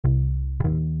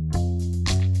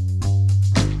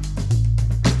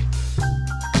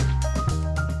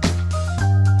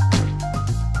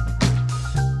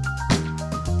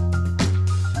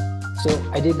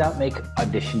So I did not make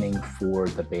auditioning for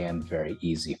the band very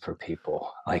easy for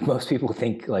people. Like most people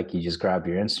think like you just grab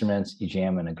your instruments, you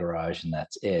jam in a garage and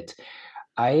that's it.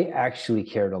 I actually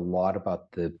cared a lot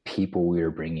about the people we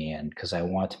were bringing in because I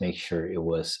want to make sure it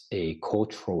was a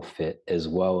cultural fit as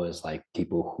well as like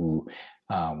people who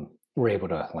were able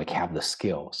to like have the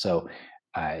skill. So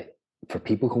I, for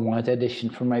people who wanted to audition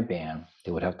for my band,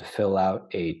 they would have to fill out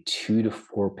a 2 to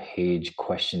 4 page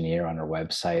questionnaire on our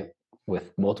website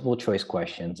with multiple choice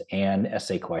questions and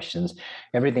essay questions,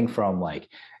 everything from like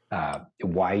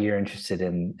why you're interested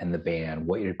in the band,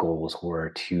 what your goals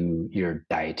were, to your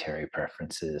dietary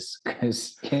preferences,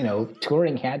 because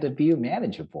touring had to be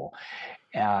manageable.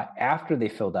 After they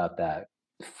filled out that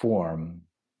form,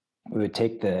 we would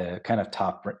take the kind of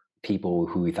top people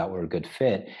who we thought were a good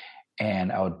fit,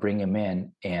 and I would bring them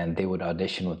in, and they would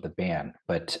audition with the band.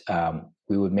 But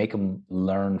we would make them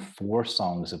learn 4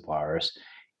 songs of ours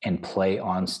and play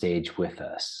on stage with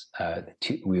us.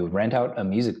 We would rent out a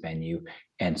music venue,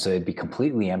 and so it'd be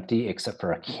completely empty except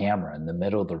for a camera in the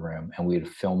middle of the room, and we'd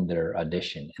film their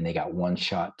audition. And they got one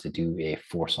shot to do a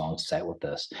 4 song set with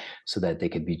us, so that they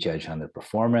could be judged on their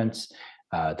performance,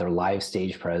 their live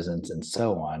stage presence, and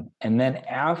so on. And then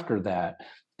after that,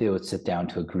 they would sit down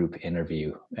to a group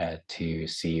interview to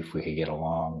see if we could get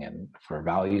along and if our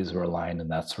values were aligned and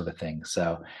that sort of thing.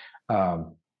 So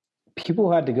um,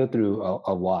 people had to go through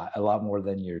a lot more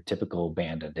than your typical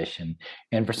band audition.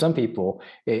 And for some people,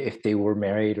 if they were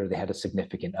married or they had a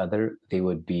significant other, they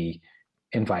would be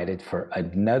invited for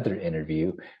another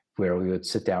interview where we would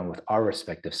sit down with our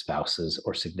respective spouses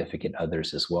or significant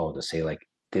others as well to say, like,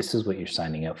 this is what you're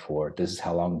signing up for. This is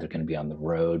how long they're going to be on the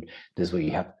road. This is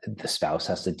what the spouse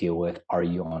has to deal with. Are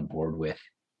you on board with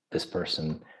this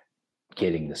person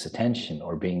getting this attention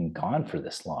or being gone for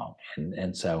this long?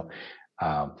 And so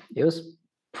it was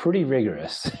pretty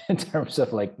rigorous in terms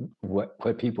of like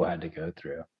what people had to go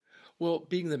through. Well,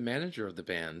 being the manager of the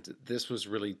band, these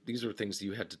are things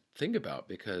you had to think about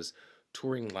because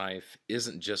touring life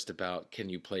isn't just about can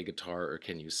you play guitar or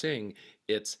can you sing?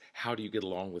 It's how do you get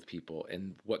along with people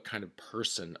and what kind of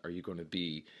person are you going to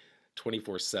be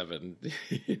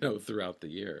 24/7, throughout the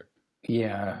year.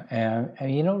 Yeah, and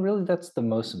really, that's the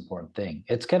most important thing.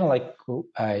 It's kind of like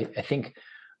I think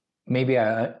maybe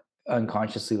I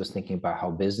unconsciously was thinking about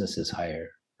how businesses hire,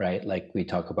 right? Like we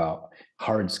talk about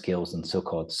hard skills and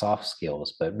so-called soft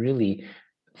skills, but really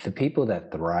the people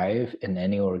that thrive in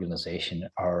any organization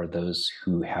are those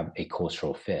who have a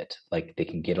cultural fit. Like they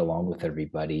can get along with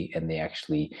everybody and they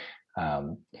actually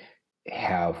um,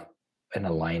 have an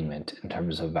alignment in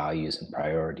terms of values and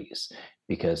priorities,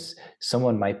 because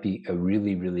someone might be a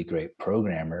really really great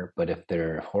programmer, but if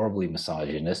they're horribly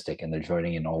misogynistic and they're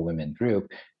joining an all women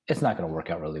group, it's not going to work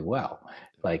out really well.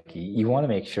 Like you want to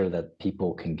make sure that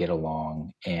people can get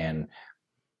along, and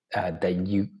that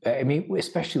I mean,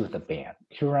 especially with a band,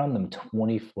 you're around them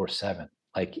 24/7.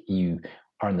 Like you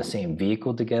are in the same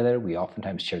vehicle together. We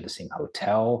oftentimes share the same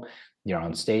hotel. You're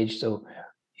on stage. So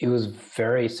it was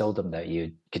very seldom that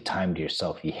you get time to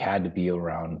yourself. You had to be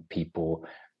around people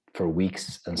for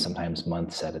weeks and sometimes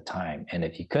months at a time. And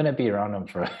if you couldn't be around them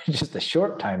for just a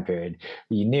short time period,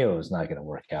 you knew it was not going to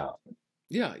work out.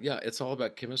 Yeah, yeah, it's all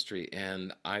about chemistry.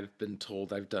 And I've been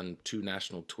told I've done 2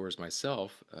 national tours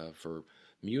myself for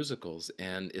musicals,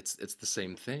 and it's the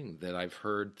same thing that I've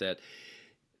heard that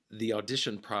the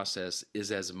audition process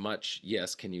is as much,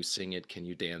 yes, can you sing it, can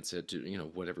you dance it,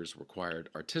 whatever's required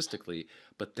artistically,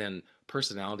 but then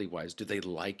personality wise, do they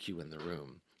like you in the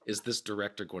room? Is this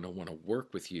director going to want to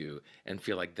work with you and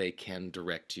feel like they can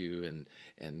direct you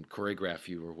and choreograph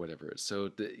you or whatever? So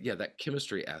yeah, that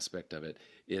chemistry aspect of it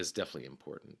is definitely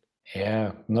important.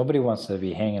 Yeah, nobody wants to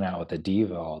be hanging out with a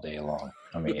diva all day long.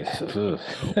 I mean,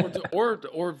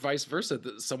 or vice versa,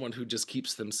 someone who just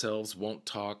keeps themselves, won't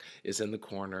talk, is in the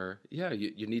corner. Yeah,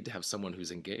 you need to have someone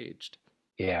who's engaged.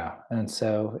 yeah, and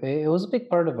so it was a big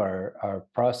part of our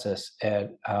process,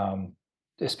 and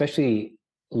especially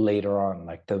later on,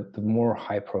 like the more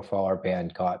high profile our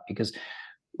band got, because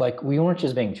like we weren't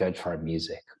just being judged for our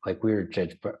music, like we were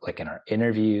judged like in our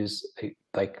interviews,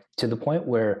 like to the point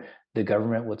where the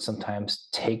government would sometimes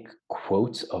take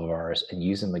quotes of ours and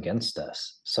use them against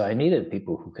us. So I needed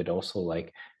people who could also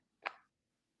like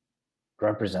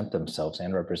represent themselves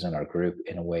and represent our group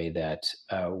in a way that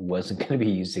wasn't going to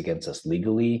be used against us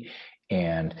legally.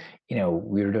 And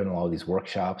we were doing all these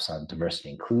workshops on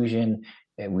diversity inclusion,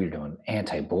 and we were doing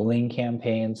anti-bullying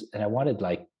campaigns, and I wanted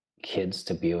like kids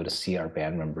to be able to see our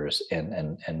band members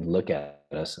and look at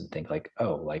us and think like,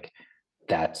 oh, like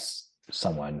that's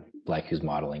someone like who's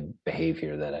modeling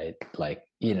behavior that I like,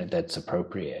 that's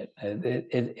appropriate.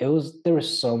 There were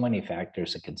so many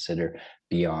factors to consider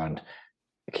beyond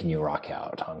can you rock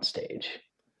out on stage.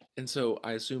 And so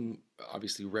I assume,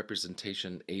 obviously,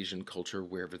 representation, Asian culture,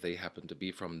 wherever they happen to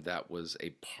be from, that was a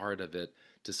part of it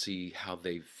to see how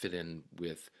they fit in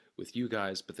with you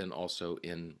guys, but then also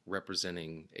in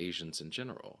representing Asians in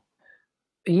general.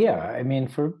 Yeah, I mean,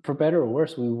 for better or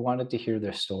worse, we wanted to hear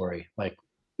their story. Like,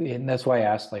 and that's why I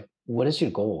asked, like, what is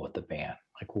your goal with the band?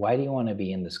 Like, why do you want to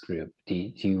be in this group? Do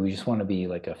you just want to be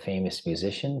like a famous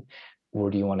musician,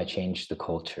 or do you want to change the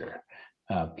culture?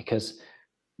 Because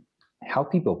how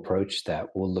people approach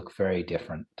that will look very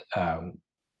different,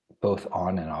 both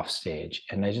on and off stage.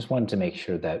 And I just wanted to make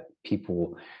sure that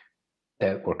people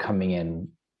that were coming in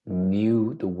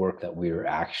knew the work that we were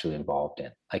actually involved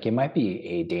in. Like it might be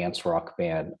a dance rock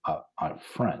band up on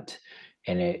front,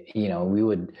 and we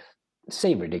would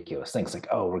say ridiculous things like,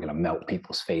 "Oh, we're going to melt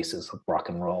people's faces with rock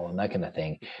and roll" and that kind of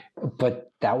thing.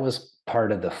 But that was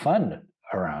part of the fun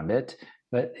around it.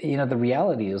 But the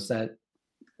reality is that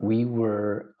we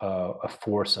were a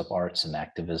force of arts and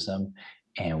activism,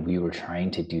 and we were trying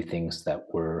to do things that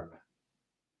were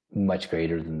much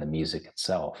greater than the music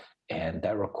itself. And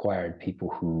that required people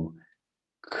who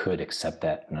could accept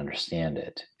that and understand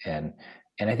it. And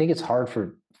I think it's hard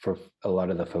for a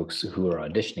lot of the folks who are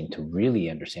auditioning to really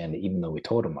understand it, even though we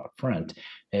told them up front.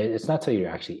 It's not till you're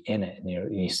actually in it and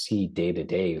you see day to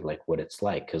day like what it's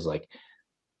like. Cause like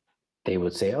they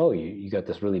would say, "Oh, you got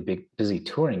this really big busy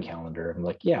touring calendar." I'm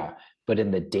like, "Yeah, but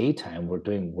in the daytime we're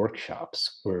doing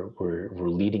workshops, we're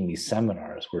leading these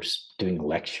seminars, we're doing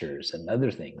lectures and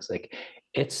other things. Like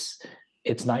it's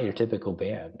it's not your typical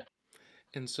band."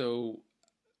 And so,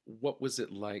 what was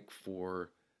it like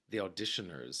for the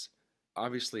auditioners?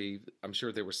 Obviously, I'm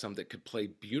sure there were some that could play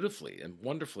beautifully and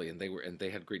wonderfully, and they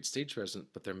had great stage presence,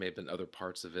 but there may have been other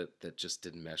parts of it that just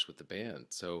didn't mesh with the band.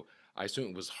 So I assume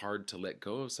it was hard to let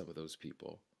go of some of those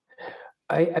people.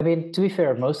 I mean, to be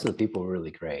fair, most of the people were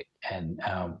really great. And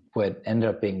what ended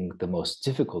up being the most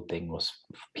difficult thing was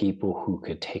people who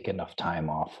could take enough time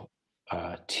off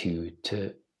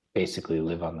to basically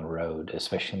live on the road,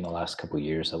 especially in the last couple of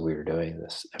years that we were doing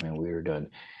this. I mean, we were doing,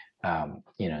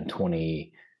 in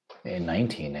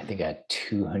 2019, I think I had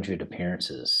 200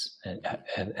 appearances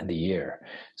in the year.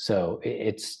 So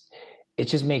it's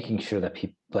just making sure that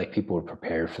people were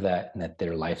prepared for that and that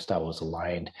their lifestyle was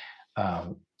aligned.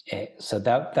 So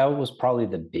that was probably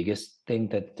the biggest thing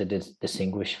that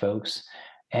distinguished folks.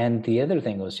 And the other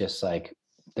thing was just like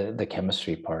the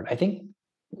chemistry part. I think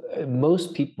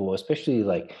most people, especially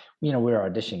like we were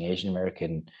auditioning Asian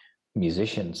American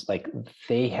musicians, like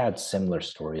they had similar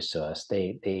stories to us.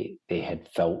 They had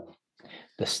felt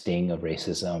the sting of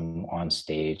racism on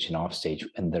stage and off stage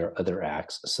in their other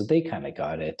acts, so they kind of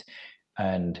got it.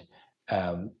 And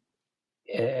um,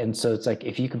 and so it's like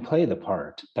if you can play the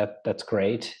part, that's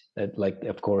great. That, like,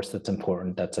 of course that's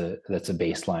important, that's a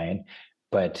baseline.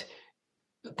 But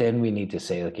then we need to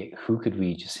say, okay, who do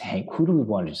we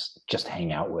want to just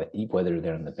hang out with, whether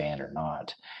they're in the band or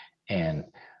not? And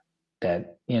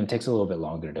that takes a little bit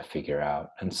longer to figure out.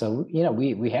 And so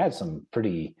we had some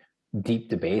pretty deep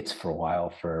debates for a while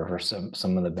for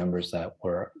some of the members that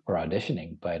were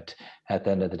auditioning. But at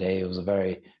the end of the day, it was a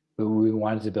very we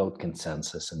wanted to build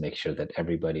consensus and make sure that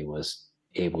everybody was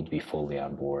able to be fully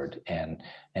on board. And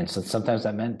so sometimes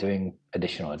that meant doing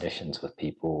additional auditions with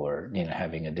people, or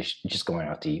having addition, just going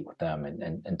out to eat with them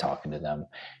and talking to them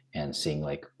and seeing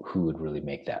like who would really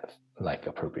make that like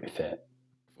appropriate fit.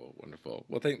 Wonderful, wonderful.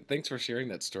 Well, thanks for sharing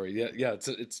that story. Yeah, yeah,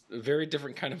 it's a very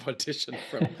different kind of audition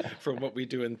from what we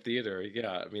do in theater.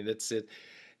 Yeah, I mean, it's it.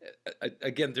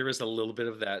 Again, there is a little bit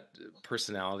of that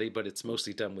personality, but it's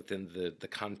mostly done within the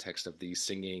context of the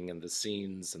singing and the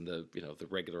scenes and the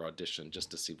regular audition,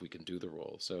 just to see if we can do the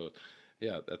role. So,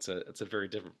 yeah, that's a very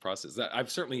different process.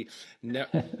 I've certainly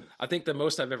I think the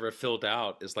most I've ever filled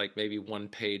out is like maybe one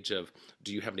page of,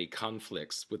 do you have any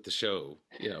conflicts with the show,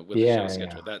 with the show Yeah,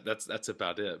 schedule. yeah. That's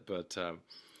about it. But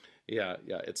yeah,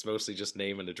 yeah, it's mostly just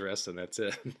name and address, and that's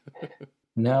it.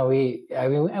 No, I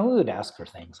mean, and we would ask for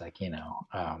things like,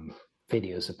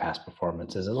 videos of past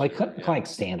performances, and like Sure, yeah, like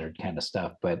standard kind of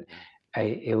stuff. But yeah.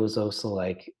 it was also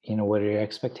like, what are your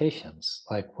expectations?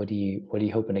 Like, what are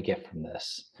you hoping to get from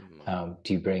this? Mhm.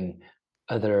 Do you bring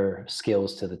other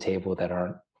skills to the table that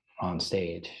aren't on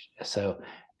stage? So,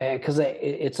 because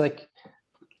it's like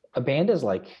a band is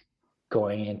like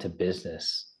going into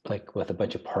business like with a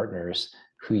bunch of partners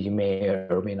who you may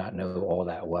or may not know all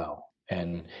that well.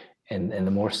 Mhm. And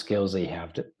the more skills that you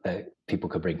have that people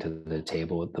could bring to the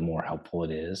table, the more helpful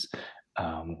it is.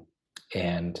 um,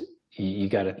 and you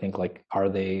got to think like, are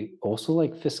they also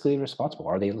like fiscally responsible?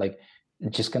 Are they like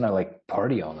just gonna like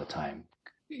party all the time?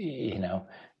 You know,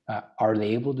 are they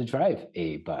able to drive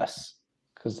a bus?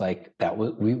 Because like that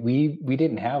was we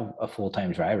didn't have a full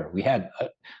time driver. We had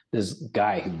this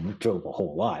guy who drove a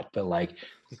whole lot, but like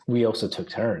we also took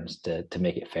turns to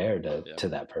make it fair Yeah. to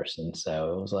that person.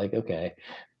 So it was like, okay,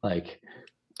 like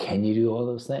can you do all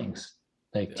those things?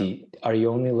 Like, Yeah. are you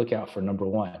only looking out for number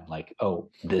one? Like, oh,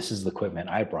 this is the equipment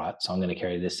I brought, so I'm going to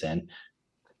carry this in.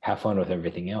 Have fun with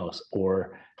everything else,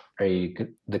 or are you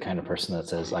the kind of person that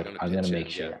says, Are you like, going to I'm going to pitch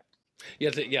make in?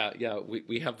 Yeah. sure? Yeah.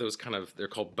 We have those kind of, they're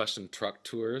called bus and truck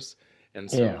tours. And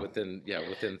so Yeah,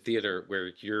 within theater,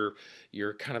 where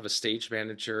you're kind of a stage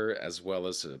manager as well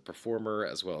as a performer,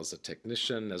 as well as a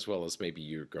technician, as well as maybe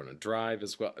you're going to drive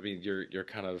as well. I mean, you're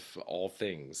kind of all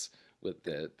things with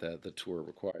the tour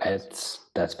requires.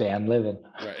 that's band living.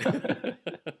 Right.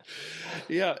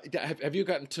 Yeah. Have you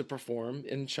gotten to perform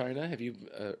in China? Have you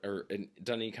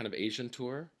done any kind of Asian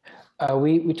tour?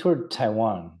 We toured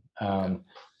Taiwan. Okay.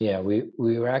 Yeah, we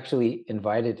were actually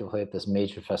invited to play at this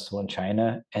major festival in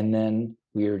China, and then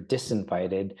we were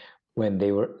disinvited when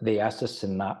they asked us to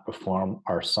not perform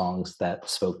our songs that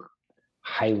spoke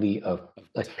highly of Of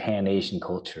like Pan Taiwan. Asian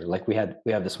culture. Like we have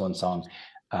this Oh, one song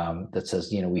interesting. that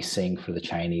says, you know, we sing for the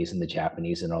Chinese and the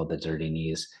Japanese and all the dirty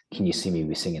knees. Can you see me?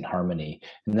 We sing in harmony.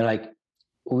 And they're like,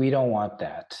 we don't want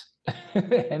that.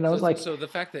 And I So was like, so the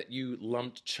fact that you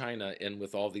lumped China in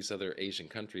with all these other Asian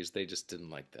countries, they just didn't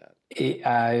like that.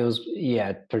 it was,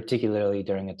 yeah, particularly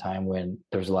during a time when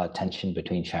there was a lot of tension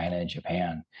between China and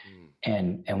Japan.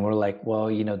 Mm. And we're like, well,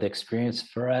 you know, the experience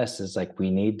for us is like we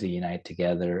need to unite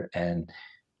together, and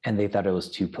they thought it was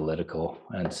too political,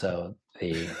 and so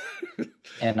they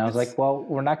and I was It's like, well,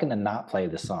 we're not going to not play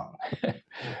the song.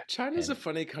 China's a And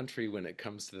funny country when it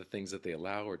comes to the things that they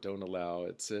allow or don't allow.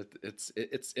 It's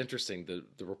interesting,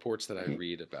 the reports that I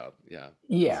read about. Yeah.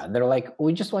 yeah, they're like,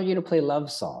 we just want you to play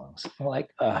love songs. I'm like,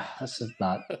 this is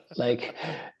not like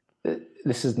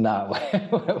this is not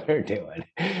what we're doing.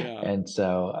 Yeah. And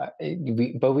so,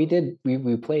 but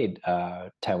we played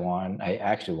Taiwan. I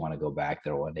actually want to go back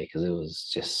there one day because it was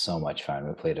just so much fun.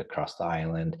 We played across the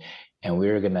island, and we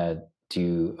were gonna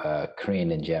do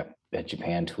Korean and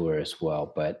Japan tour as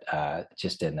well, but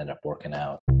just didn't end up working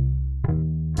out.